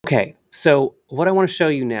Okay, so what I want to show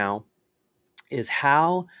you now is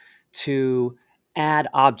how to add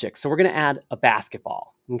objects. So we're going to add a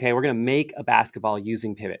basketball. Okay, we're going to make a basketball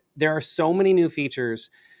using Pivot. There are so many new features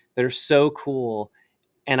that are so cool,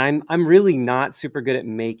 and I'm really not super good at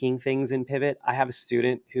making things in Pivot. I have a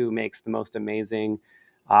student who makes the most amazing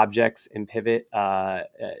objects in Pivot,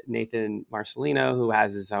 Nathan Marcelino, who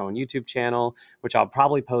has his own YouTube channel, which I'll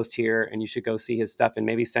probably post here, and you should go see his stuff and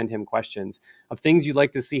maybe send him questions of things you'd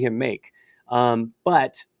like to see him make.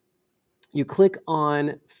 But you click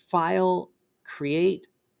on File, Create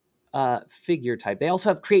Figure Type. They also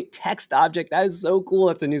have Create Text Object. That is so cool.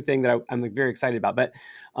 That's a new thing that I'm like very excited about. But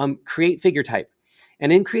Create Figure Type.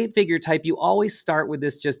 And in Create Figure Type, you always start with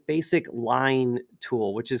this just basic line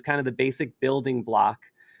tool, which is kind of the basic building block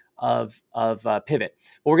of Pivot.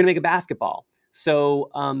 But we're going to make a basketball.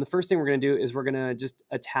 So the first thing we're going to do is we're going to just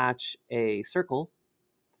attach a circle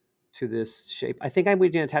to this shape. I think I'm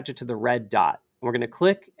going to attach it to the red dot. We're going to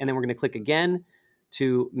click, and then we're going to click again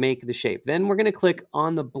to make the shape. Then we're going to click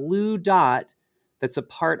on the blue dot that's a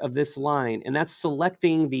part of this line, and that's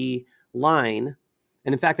selecting the line.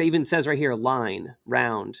 And in fact, it even says right here, line,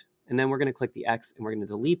 round. And then we're going to click the X, and we're going to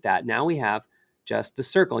delete that. Now we have just the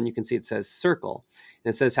circle, and you can see it says circle.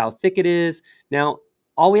 And it says how thick it is. Now,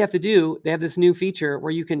 all we have to do, they have this new feature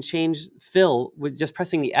where you can change fill with just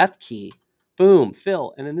pressing the F key. Boom,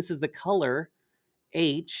 fill. And then this is the color,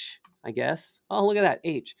 H, I guess. Oh, look at that,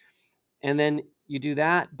 H. And then you do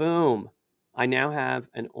that, boom. I now have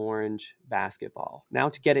an orange basketball. Now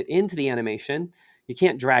to get it into the animation, you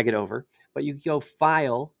can't drag it over, but you go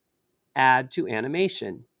File, Add to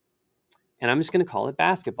Animation. And I'm just going to call it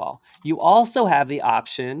basketball. You also have the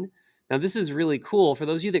option, now this is really cool, for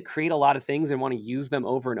those of you that create a lot of things and want to use them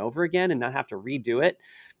over and over again and not have to redo it.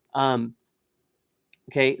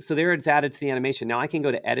 Okay, so there it's added to the animation. Now I can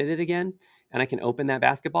go to edit it again, and I can open that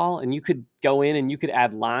basketball, and you could go in and you could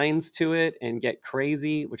add lines to it and get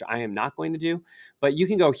crazy, which I am not going to do. But you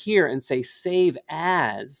can go here and say save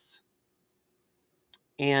as,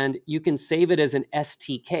 and you can save it as an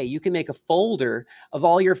STK. You can make a folder of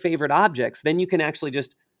all your favorite objects. Then you can actually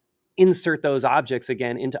just insert those objects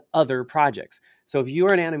again into other projects. So if you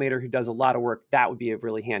are an animator who does a lot of work, that would be a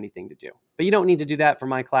really handy thing to do. But you don't need to do that for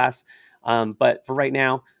my class. But for right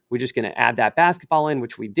now, we're just going to add that basketball in,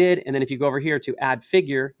 which we did. And then if you go over here to add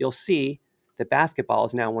figure, you'll see that basketball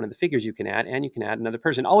is now one of the figures you can add, and you can add another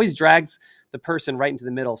person. It always drags the person right into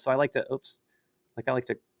the middle. So I like to, I like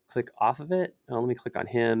to click off of it. Oh, let me click on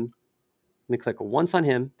him. Let me click once on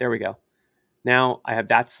him. There we go. Now I have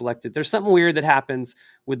that selected. There's something weird that happens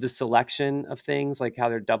with the selection of things, like how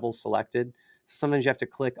they're double selected. So sometimes you have to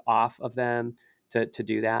click off of them to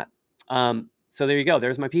do that. So there you go.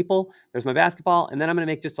 There's my people. There's my basketball. And then I'm going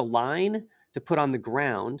to make just a line to put on the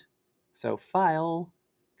ground. So File,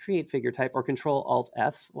 Create Figure Type, or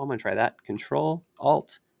Control-Alt-F. Well, I'm going to try that.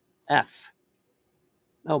 Control-Alt-F.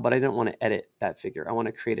 Oh, but I don't want to edit that figure. I want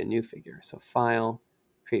to create a new figure. So File,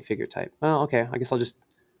 Create Figure Type. Oh, okay. I guess I'll just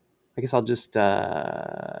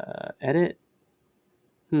edit.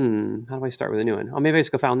 How do I start with a new one? Oh, maybe I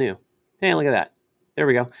just go File, New. Hey, look at that. There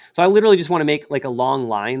we go. So I literally just want to make like a long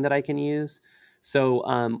line that I can use.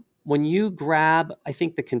 So when you grab, I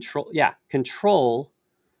think the Control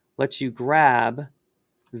lets you grab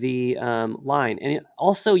the line. And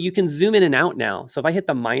also you can zoom in and out now. So if I hit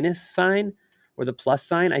the minus sign or the plus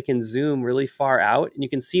sign, I can zoom really far out. And you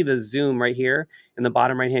can see the zoom right here in the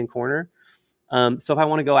bottom right-hand corner. So if I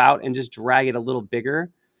want to go out and just drag it a little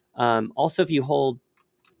bigger, also if you hold,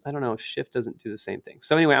 I don't know if Shift doesn't do the same thing.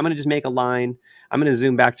 So anyway, I'm going to just make a line. I'm going to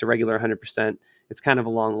zoom back to regular 100%. It's kind of a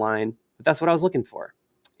long line, but that's what I was looking for.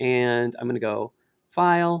 And I'm going to go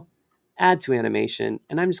File, Add to Animation,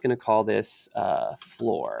 and I'm just going to call this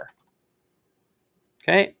floor.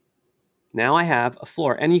 Okay, now I have a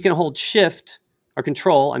floor. And you can hold Shift or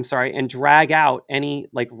Control, and drag out any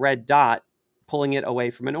like red dot, pulling it away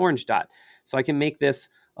from an orange dot. So I can make this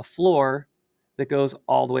a floor that goes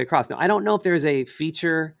all the way across. Now, I don't know if there's a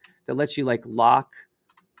feature that lets you like lock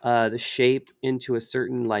the shape into a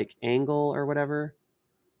certain like angle or whatever,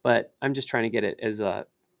 but I'm just trying to get it as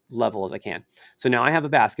level as I can. So now I have a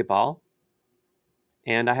basketball,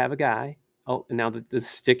 and I have a guy. Oh, and now the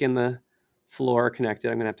stick and the floor are connected.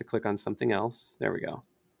 I'm going to have to click on something else. There we go.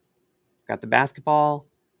 Got the basketball,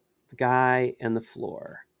 the guy, and the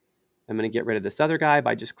floor. I'm going to get rid of this other guy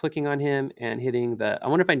by just clicking on him and hitting I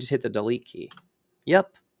wonder if I can just hit the delete key.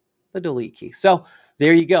 Yep, the delete key. So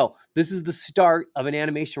there you go. This is the start of an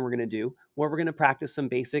animation we're going to do where we're going to practice some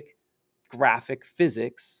basic graphic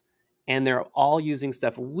physics, and they're all using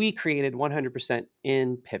stuff we created 100%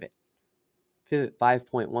 in Pivot. Pivot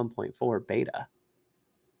 5.1.4 beta.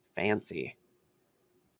 fancy.